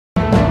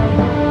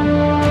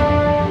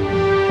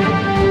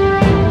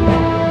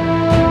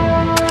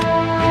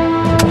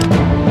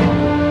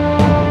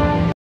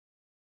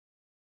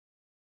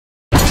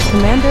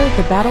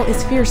The battle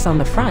is fierce on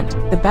the front.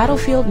 The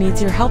battlefield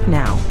needs your help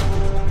now.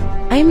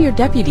 I am your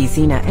deputy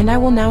Xena and I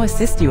will now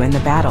assist you in the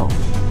battle.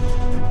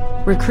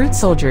 Recruit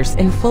soldiers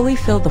and fully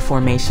fill the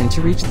formation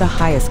to reach the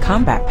highest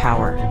combat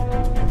power.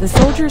 The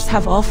soldiers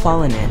have all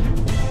fallen in.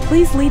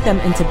 Please lead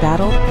them into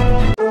battle.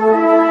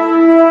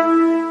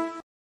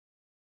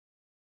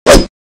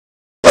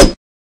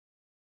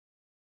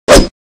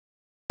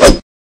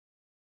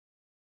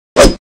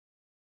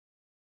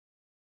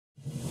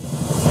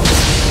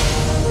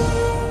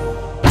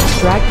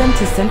 Drag them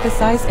to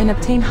synthesize and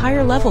obtain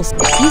higher levels.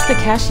 Use the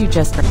cash you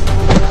just earned.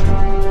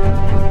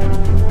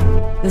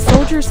 The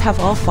soldiers have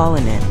all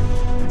fallen in.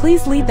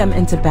 Please lead them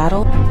into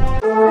battle.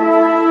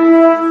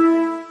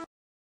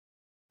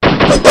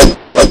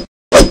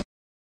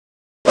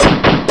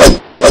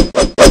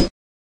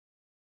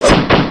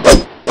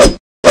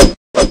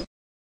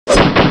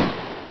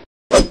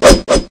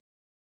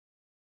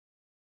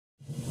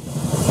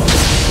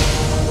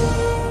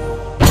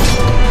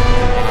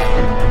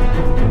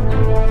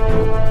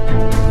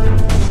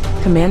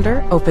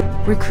 Commander,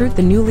 open. Recruit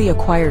the newly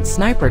acquired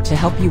sniper to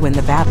help you win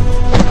the battle.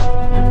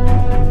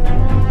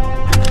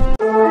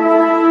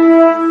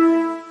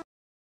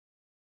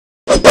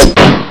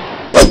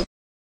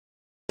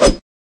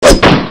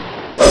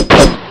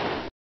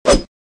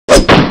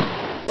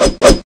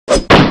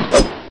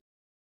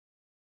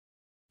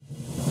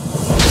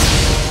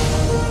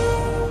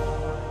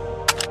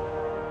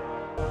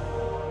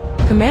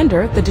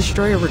 Commander, the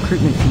destroyer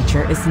recruitment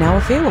feature is now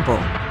available.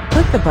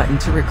 Click the button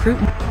to recruit.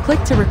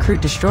 Click to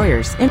recruit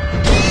destroyers and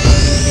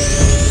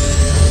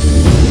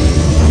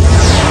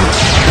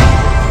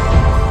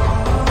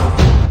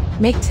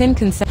make 10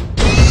 consecutive.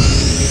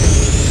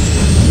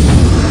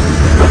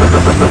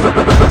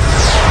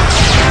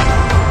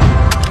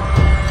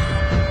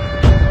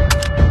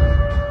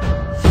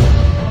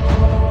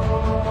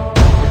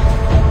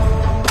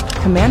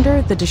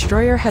 Commander, the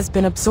destroyer has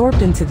been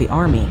absorbed into the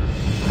army.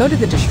 Go to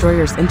the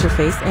destroyer's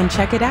interface and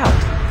check it out.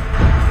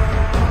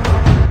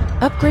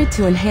 Upgrade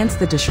to enhance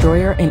the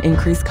destroyer and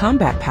increase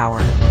combat power.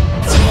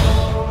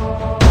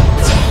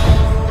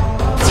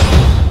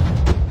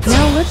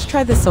 Now let's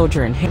try the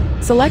soldier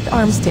enhance. Select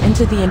arms to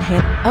enter the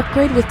enhance.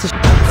 Upgrade with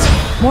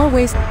more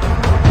ways.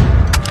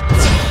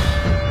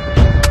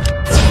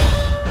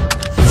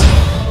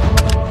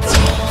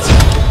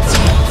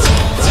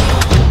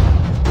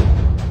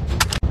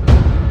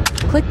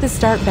 Click the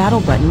start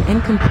battle button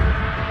and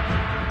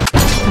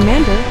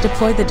Commander,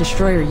 deploy the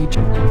destroyer you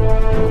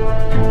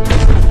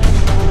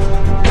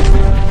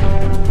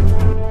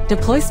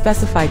Deploy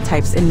specified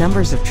types and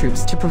numbers of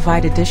troops to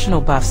provide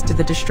additional buffs to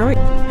the destroyer.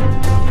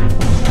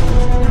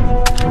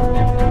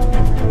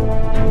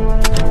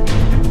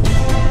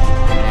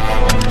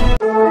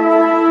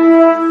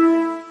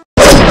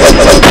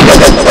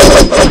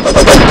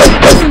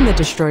 Using the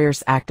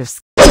destroyer's active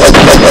skill.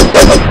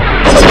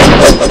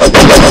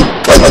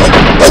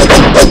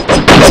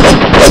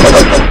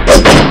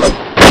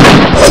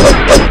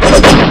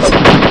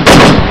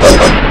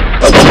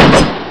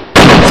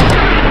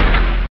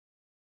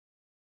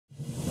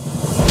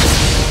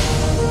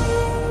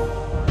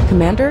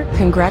 Commander,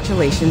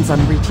 congratulations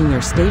on reaching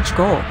your stage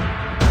goal.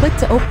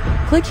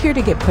 Click here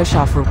to get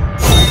push-off reward.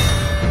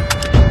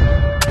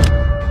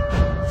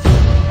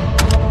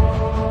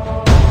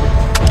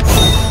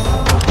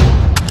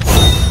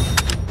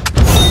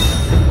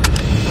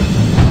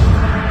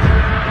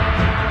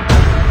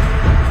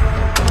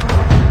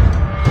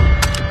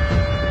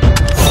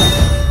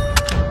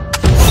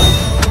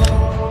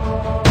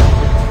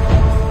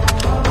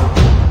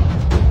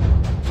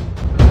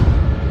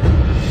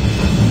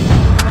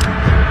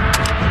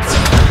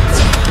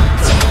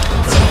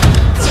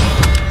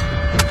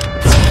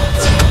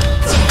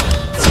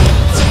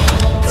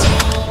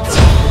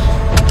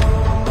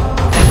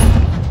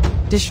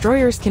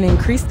 Destroyers can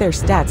increase their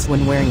stats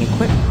when wearing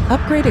equipment.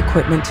 Upgrade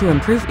equipment to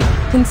improve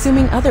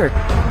consuming other.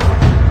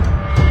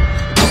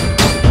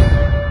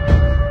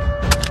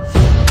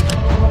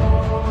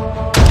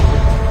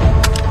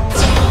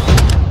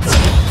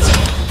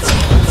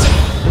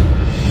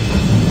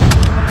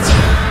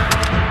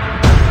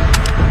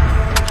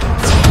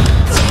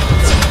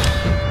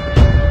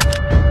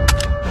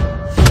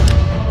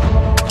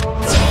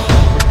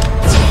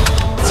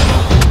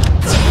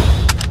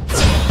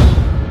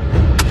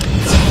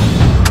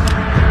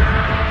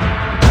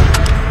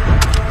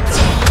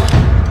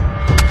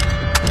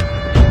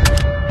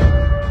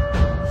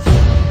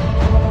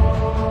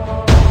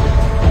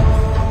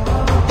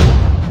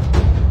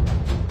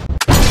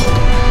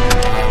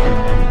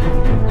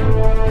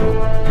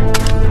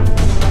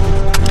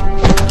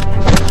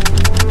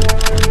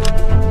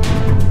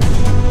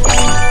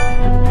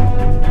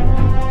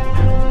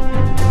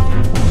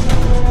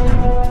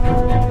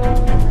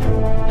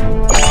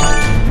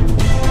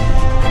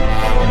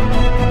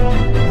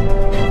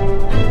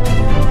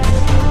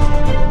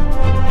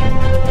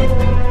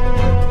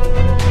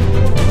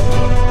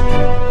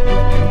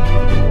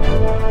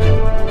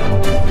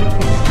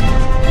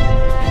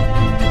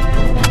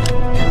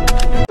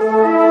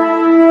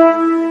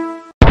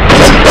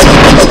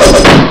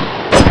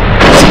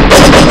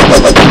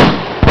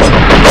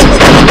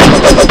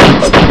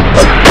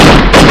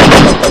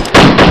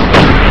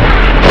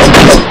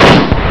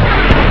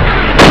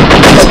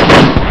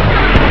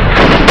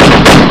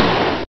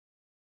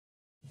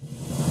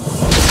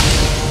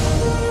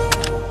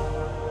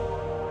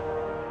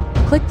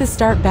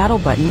 Start Battle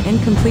button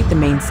and complete the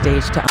main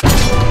stage to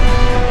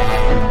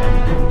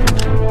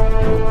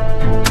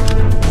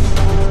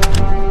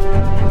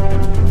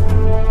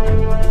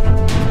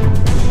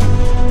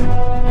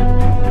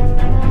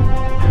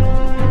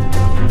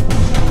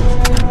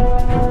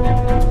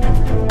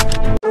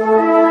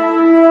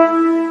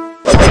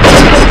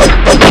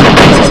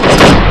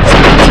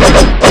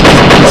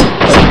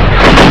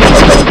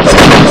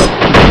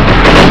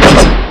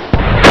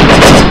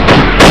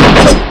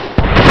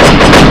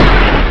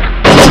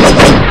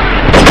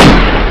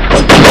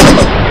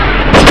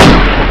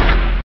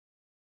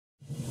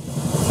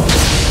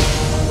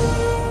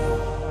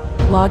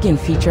Login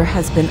feature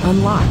has been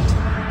unlocked.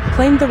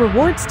 Claim the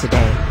rewards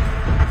today.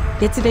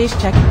 Get today's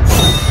check.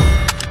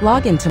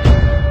 Log into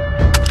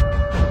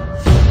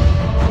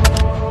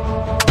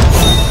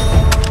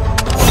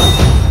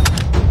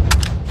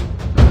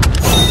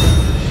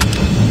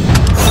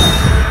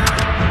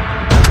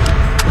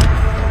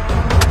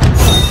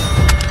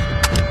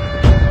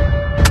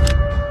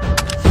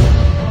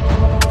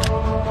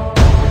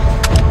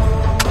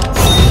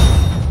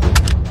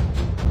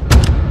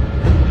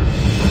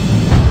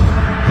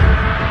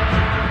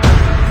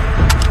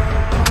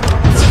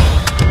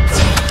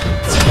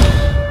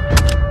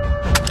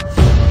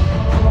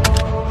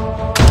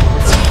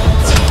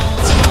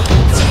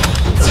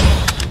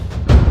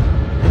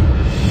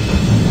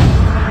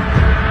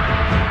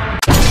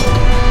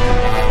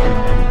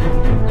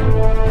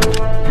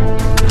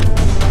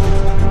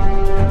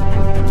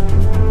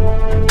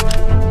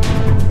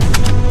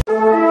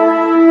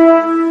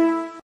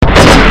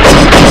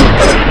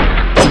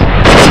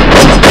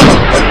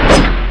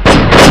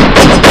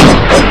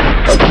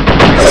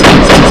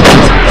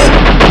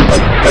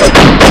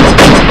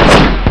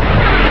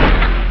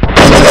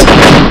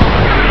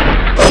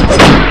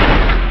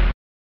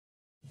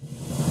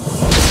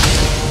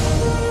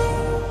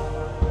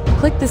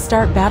click the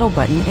Start Battle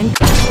button and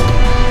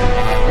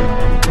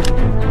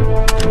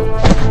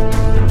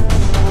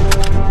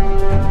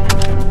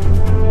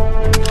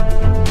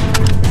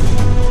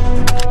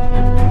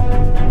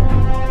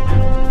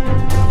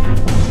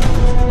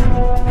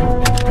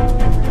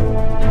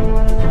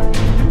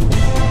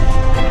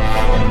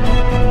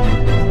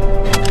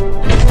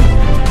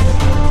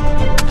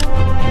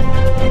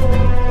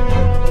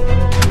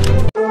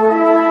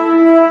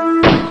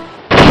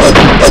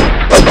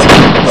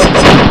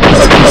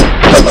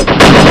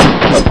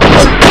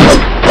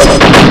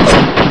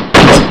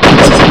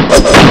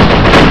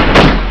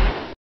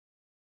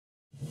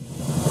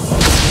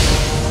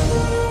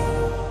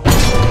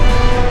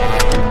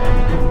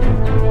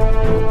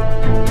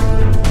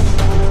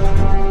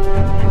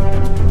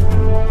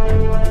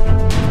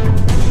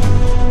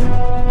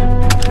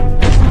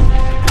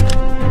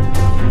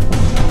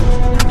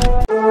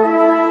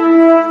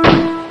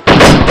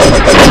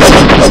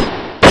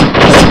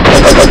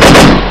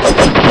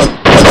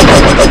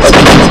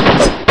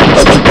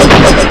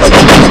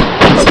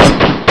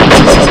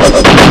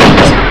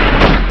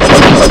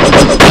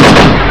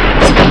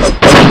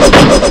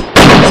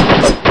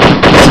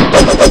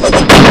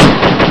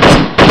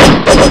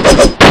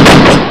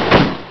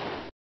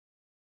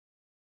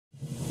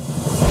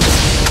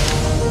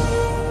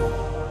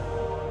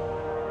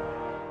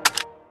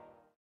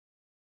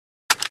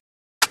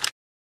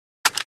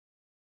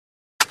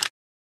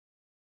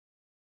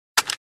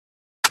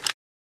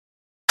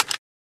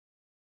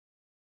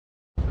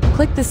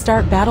click the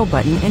Start Battle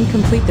button and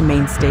complete the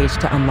main stage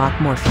to unlock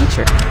more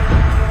features.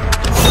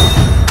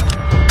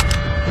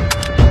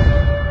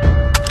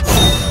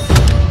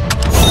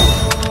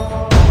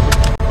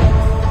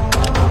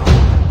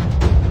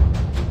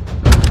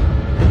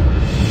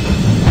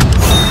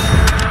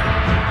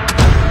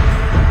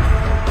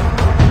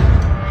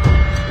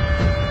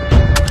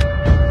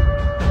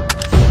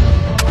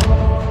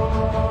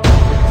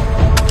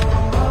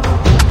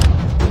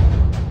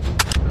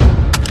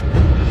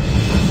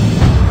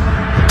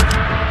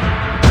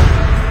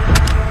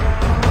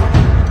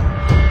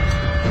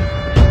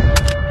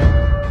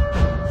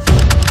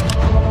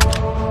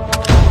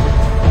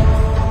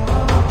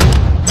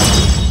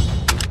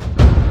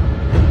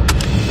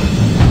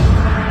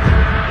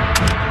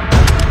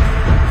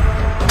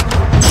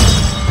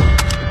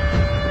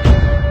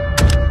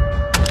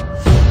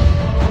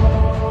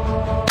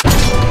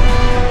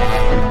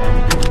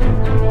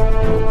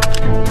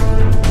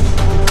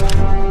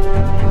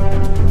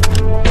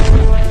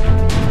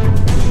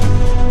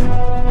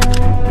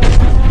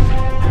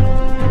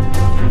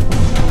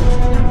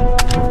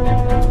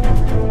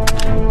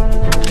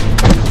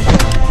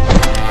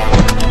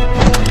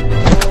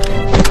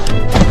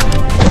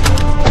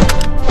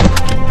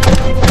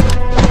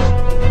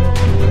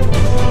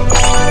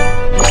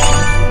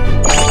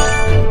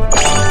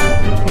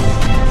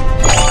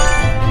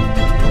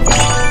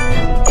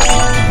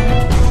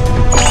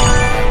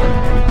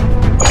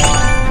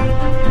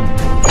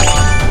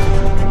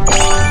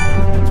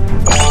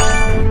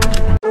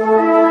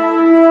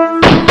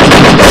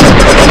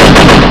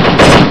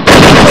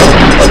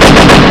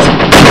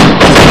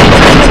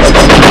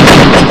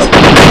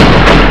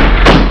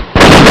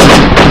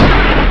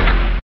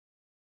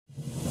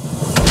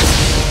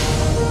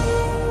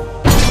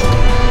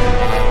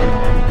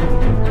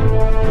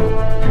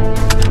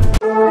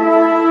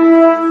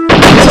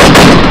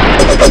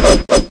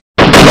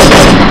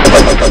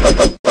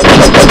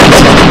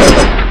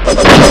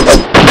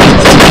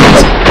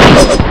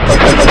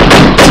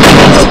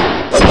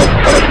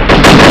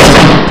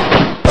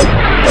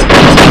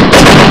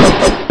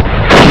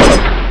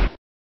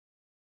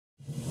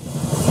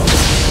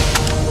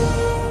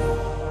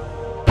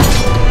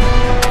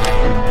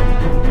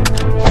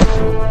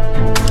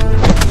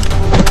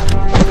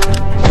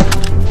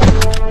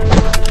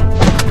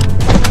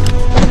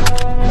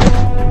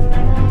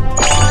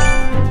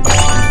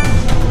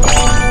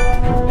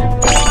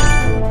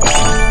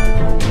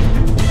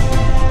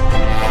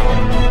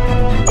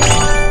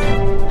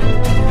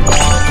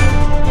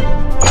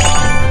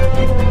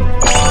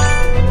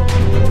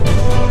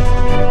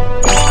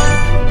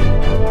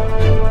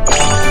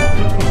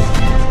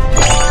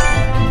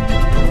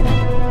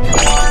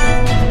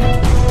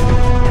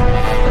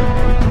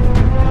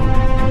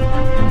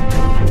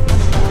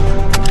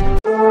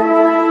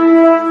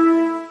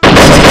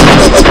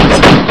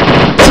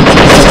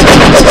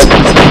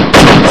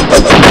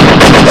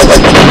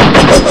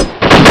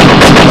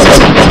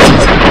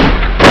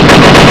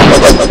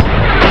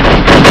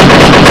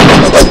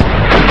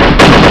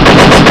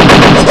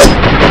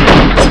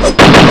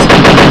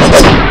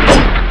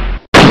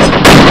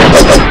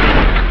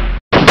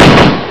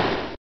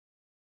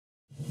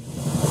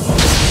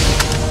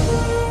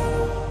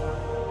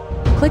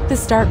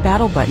 Start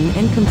Battle button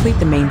and complete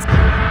the main.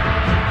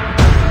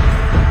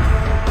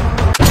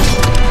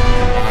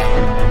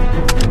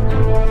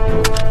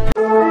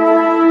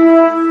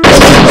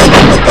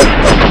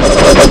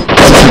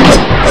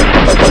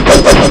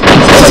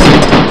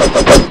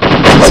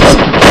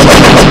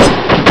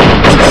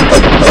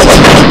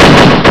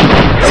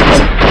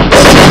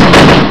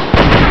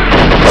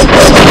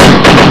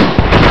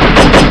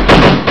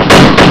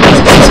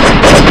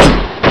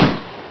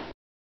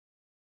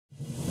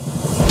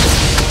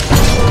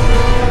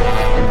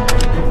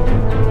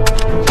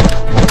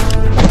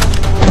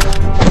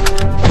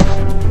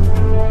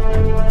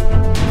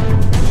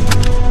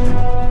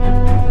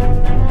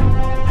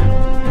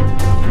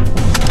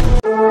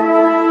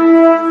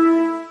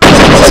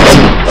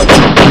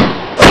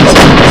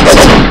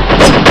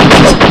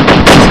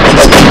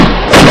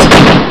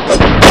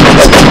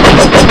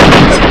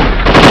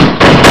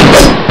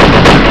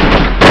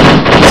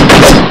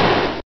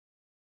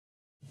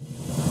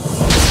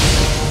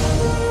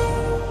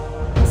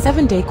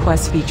 Seven-day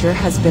quest feature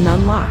has been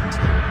unlocked.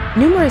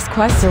 Numerous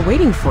quests are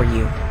waiting for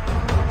you.